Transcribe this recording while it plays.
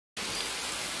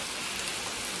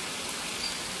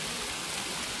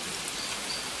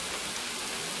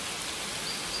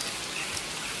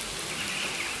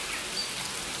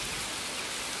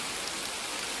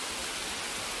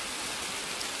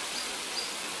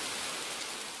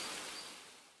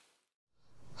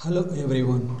Hello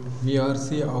everyone, we are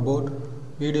see about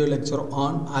video lecture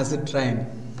on acid rain.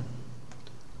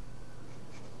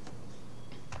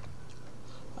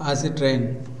 Acid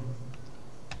rain.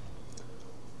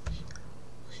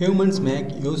 Humans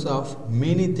make use of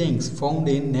many things found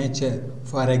in nature.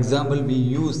 For example, we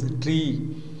use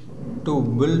tree to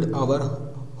build our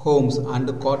homes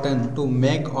and cotton to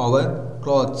make our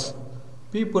clothes.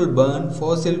 People burn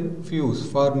fossil fuels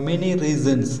for many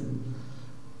reasons.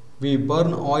 We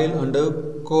burn oil and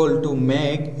coal to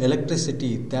make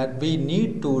electricity that we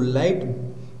need to light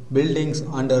buildings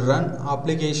and run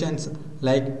applications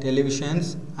like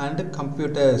televisions and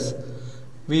computers.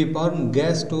 We burn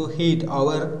gas to heat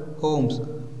our homes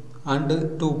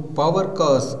and to power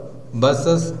cars,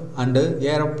 buses and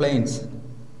airplanes.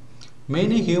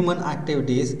 Many human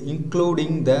activities,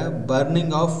 including the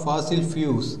burning of fossil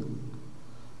fuels,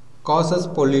 causes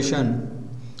pollution.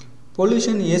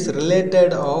 Pollution is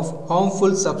related of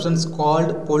harmful substance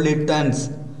called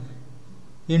pollutants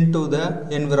into the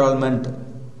environment.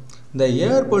 The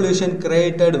air pollution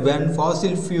created when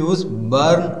fossil fuels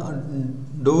burn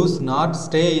does not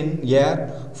stay in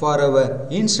air forever.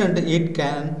 Instead, it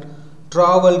can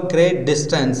travel great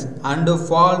distance and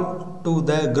fall to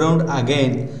the ground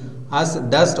again as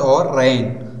dust or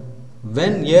rain.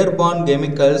 When airborne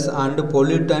chemicals and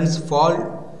pollutants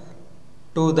fall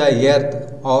to the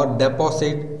earth or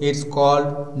deposit, it's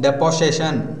called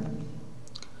deposition.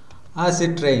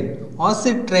 Acid rain.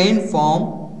 Acid rain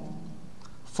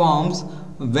forms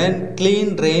when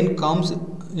clean rain comes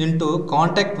into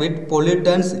contact with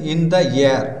pollutants in the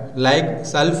air like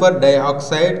sulfur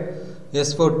dioxide,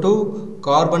 SO2,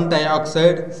 carbon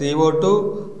dioxide,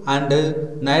 CO2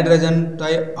 and nitrogen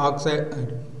dioxide,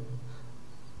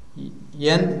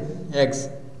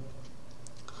 NX.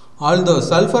 Although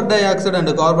sulfur dioxide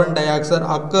and carbon dioxide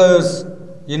occurs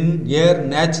in air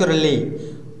naturally,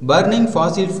 burning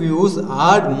fossil fuels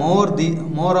add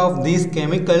more of these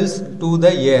chemicals to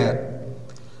the air.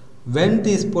 When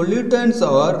these pollutants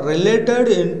are related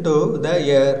into the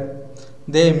air,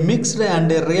 they mix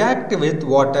and react with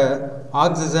water,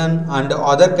 oxygen and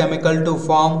other chemicals to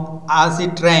form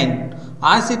acid rain.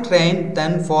 Acid rain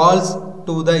then falls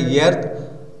to the earth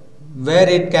where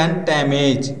it can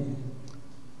damage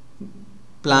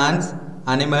plants,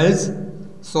 animals,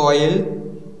 soil,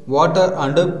 water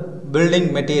and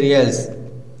building materials.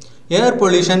 Air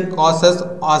pollution causes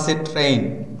acid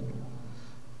rain.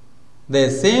 The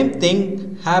same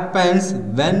thing happens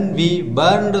when we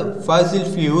burn fossil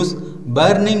fuels.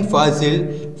 Burning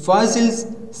fossils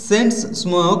sends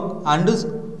smoke and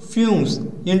fumes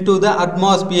into the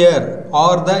atmosphere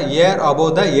or the air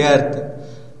above the earth.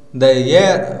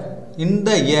 In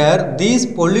the air, these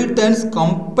pollutants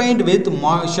combined with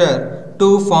moisture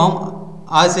to form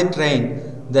acid rain.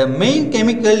 The main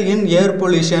chemical in air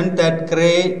pollution that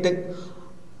create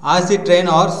acid rain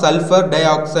are sulfur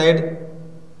dioxide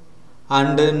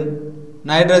and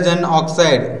nitrogen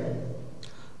oxide.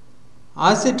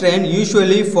 Acid rain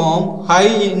usually form high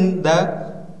in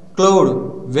the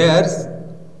cloud where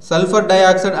sulfur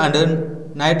dioxide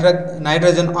and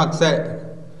nitrogen oxide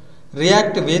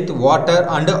react with water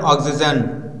and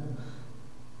oxygen.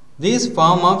 These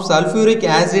form of sulfuric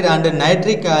acid and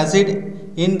nitric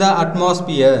acid in the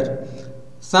atmosphere.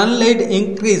 Sunlight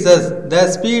increases the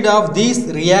speed of this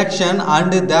reaction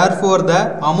and therefore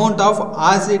the amount of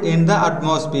acid in the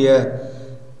atmosphere.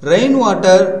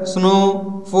 Rainwater,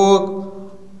 snow,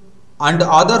 fog and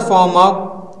other form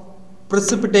of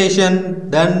precipitation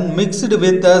then mixed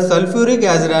with the sulfuric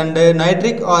acid and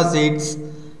nitric acids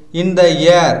in the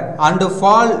air and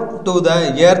fall to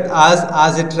the earth as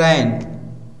acid rain.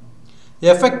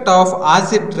 Effect of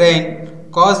acid rain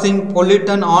causing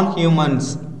pollutant on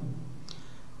humans.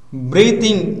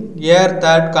 Breathing air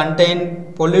that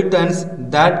contain pollutants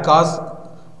that cause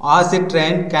acid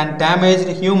rain can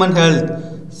damage human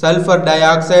health. Sulfur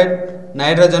dioxide,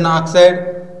 nitrogen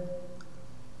oxide,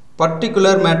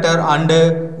 particulate matter and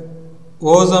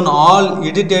ozone all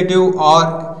irritative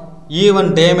or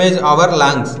even damage our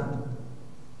lungs.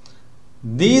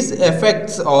 These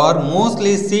effects are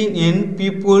mostly seen in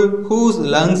people whose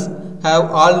lungs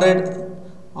have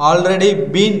already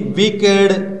been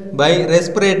weakened by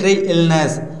respiratory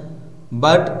illness.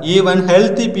 But even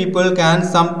healthy people can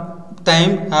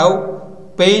sometimes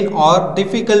have pain or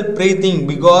difficult breathing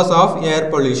because of air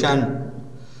pollution.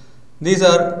 These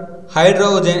are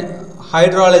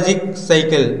hydrologic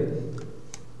cycle.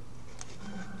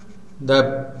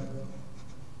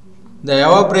 The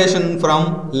evaporation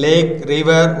from lake,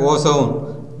 river,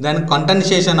 ozone, then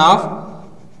condensation of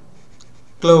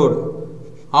cloud.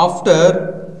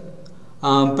 After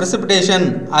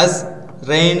precipitation as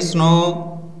rain,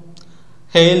 snow,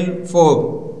 hail,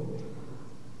 fog.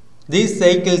 These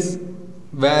cycles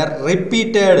were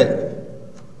repeated.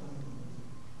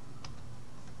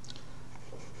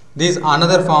 This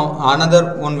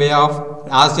another one way of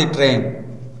acid rain.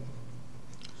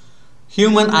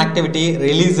 Human activity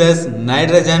releases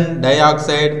nitrogen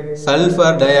dioxide,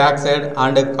 sulfur dioxide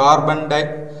and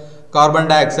carbon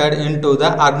dioxide into the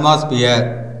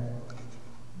atmosphere.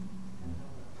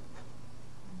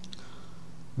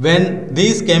 When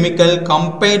these chemicals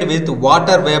combine with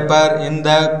water vapor in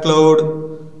the cloud,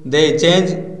 they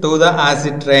change to the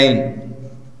acid rain.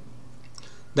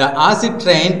 The acid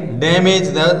rain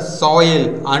damages the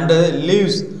soil and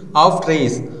leaves of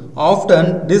trees,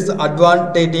 often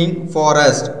disadvantaging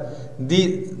forest.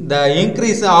 The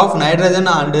increase of nitrogen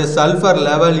and sulfur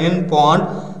level in pond,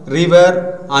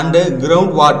 river and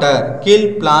groundwater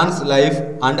kill plants life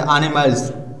and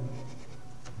animals.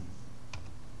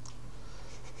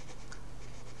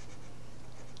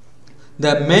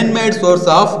 The man-made source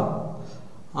of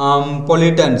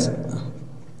pollutants.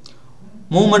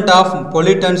 Movement of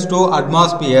pollutants to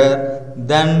atmosphere,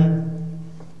 then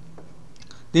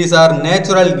these are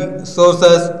natural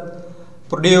sources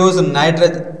produce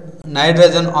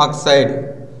nitrogen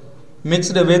oxide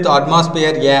mixed with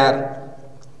atmosphere air,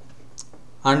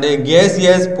 and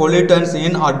gaseous pollutants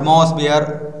in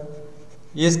atmosphere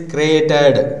is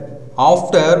created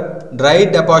after dry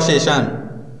deposition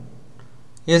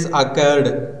is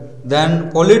occurred.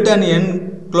 Then pollutant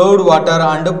in cloud water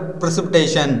and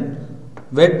precipitation,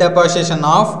 wet deposition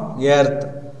of earth.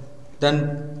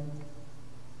 Then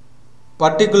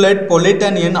particulate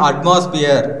pollutant in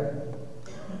atmosphere,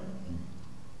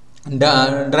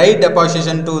 dry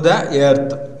deposition to the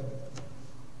earth.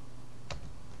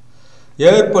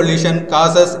 Air pollution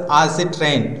causes acid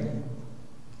rain.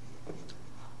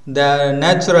 The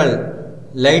natural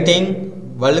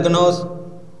lighting, volcanoes,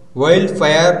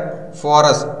 wildfire,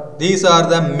 forest. These are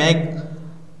the make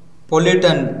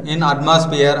pollutant in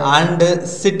atmosphere, and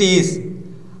cities,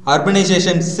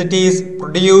 urbanization cities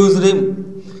produced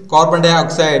carbon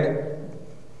dioxide,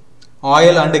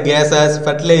 oil and gases,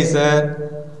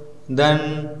 fertilizer,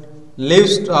 then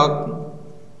livestock.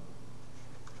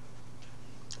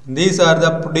 These are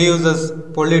the producers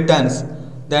pollutants.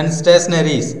 Then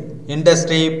stationaries,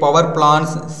 industry, power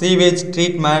plants, sewage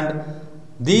treatment.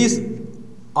 These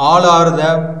all are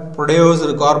the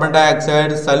produced carbon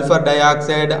dioxide, sulfur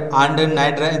dioxide and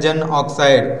nitrogen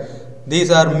oxide.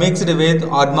 These are mixed with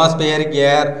atmospheric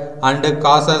air and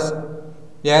causes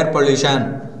air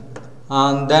pollution.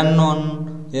 And then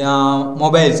on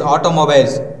mobiles,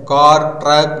 automobiles, car,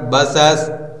 truck, buses,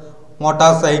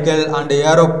 motorcycle and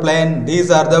aeroplane.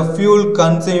 These are the fuel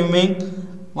consuming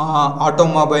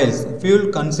automobiles.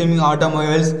 Fuel consuming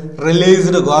automobiles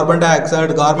released carbon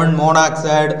dioxide, carbon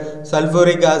monoxide,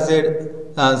 sulfuric acid,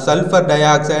 sulfur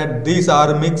dioxide. These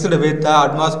are mixed with the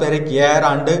atmospheric air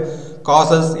and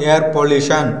causes air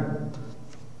pollution.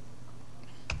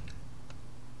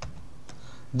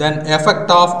 Then effect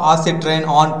of acid rain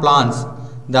on plants.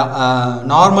 The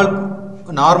normal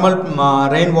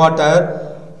rainwater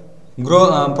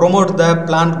promote the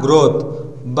plant growth,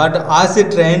 but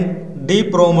acid rain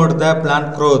depromote the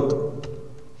plant growth.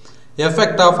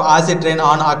 Effect of acid rain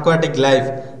on aquatic life.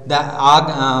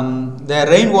 The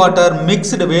rainwater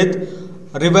mixed with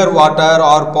river water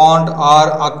or pond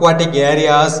or aquatic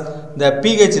areas, the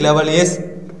pH level is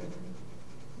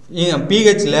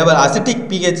acidic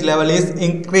pH level is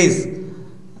increased.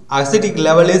 Acidic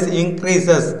level is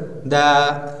increases.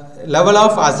 The level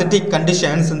of acidic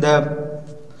conditions, the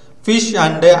fish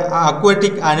and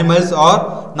aquatic animals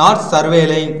are not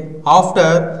surviving.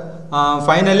 After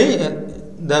finally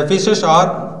the fishes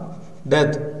are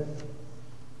dead.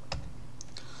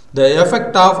 The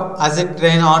effect of acid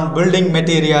rain on building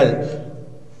material.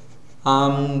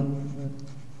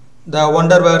 The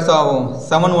wonderwares of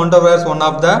 7 wonderwares. One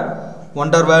of the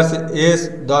wonderwares is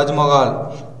Taj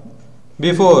Mahal.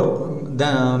 Before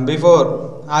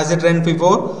acid rain,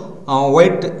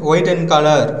 white in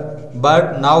color,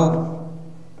 but now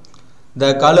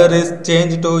the color is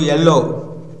changed to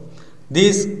yellow.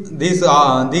 This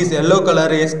yellow color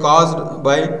is caused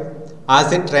by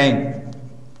acid rain.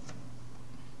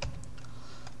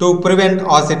 To prevent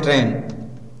acid rain,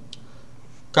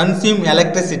 consume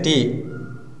electricity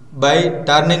by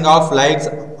turning off lights,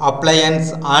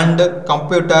 appliances and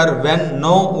computer when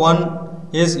no one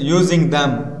is using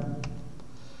them.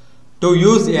 To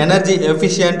use energy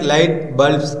efficient light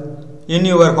bulbs in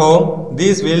your home.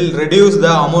 This will reduce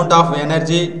the amount of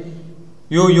energy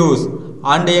you use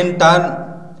and in turn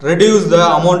reduce the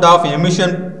amount of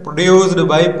emission produced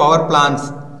by power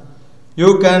plants.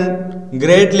 You can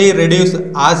greatly reduce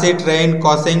acid rain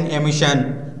causing emission,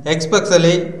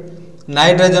 especially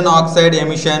nitrogen oxide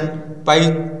emission, by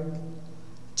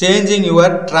changing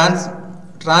your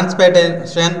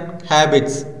transportation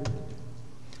habits.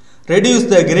 Reduce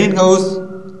the greenhouse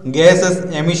gases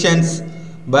emissions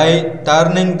by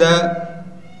turning the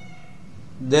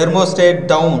thermostat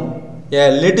down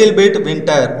a little bit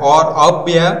winter or up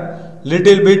a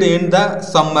little bit in the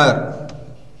summer.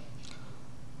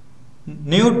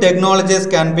 New technologies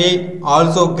can be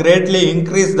also greatly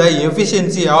increase the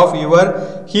efficiency of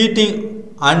your heating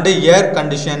and air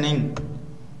conditioning.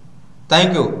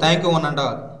 Thank you one and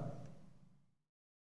all.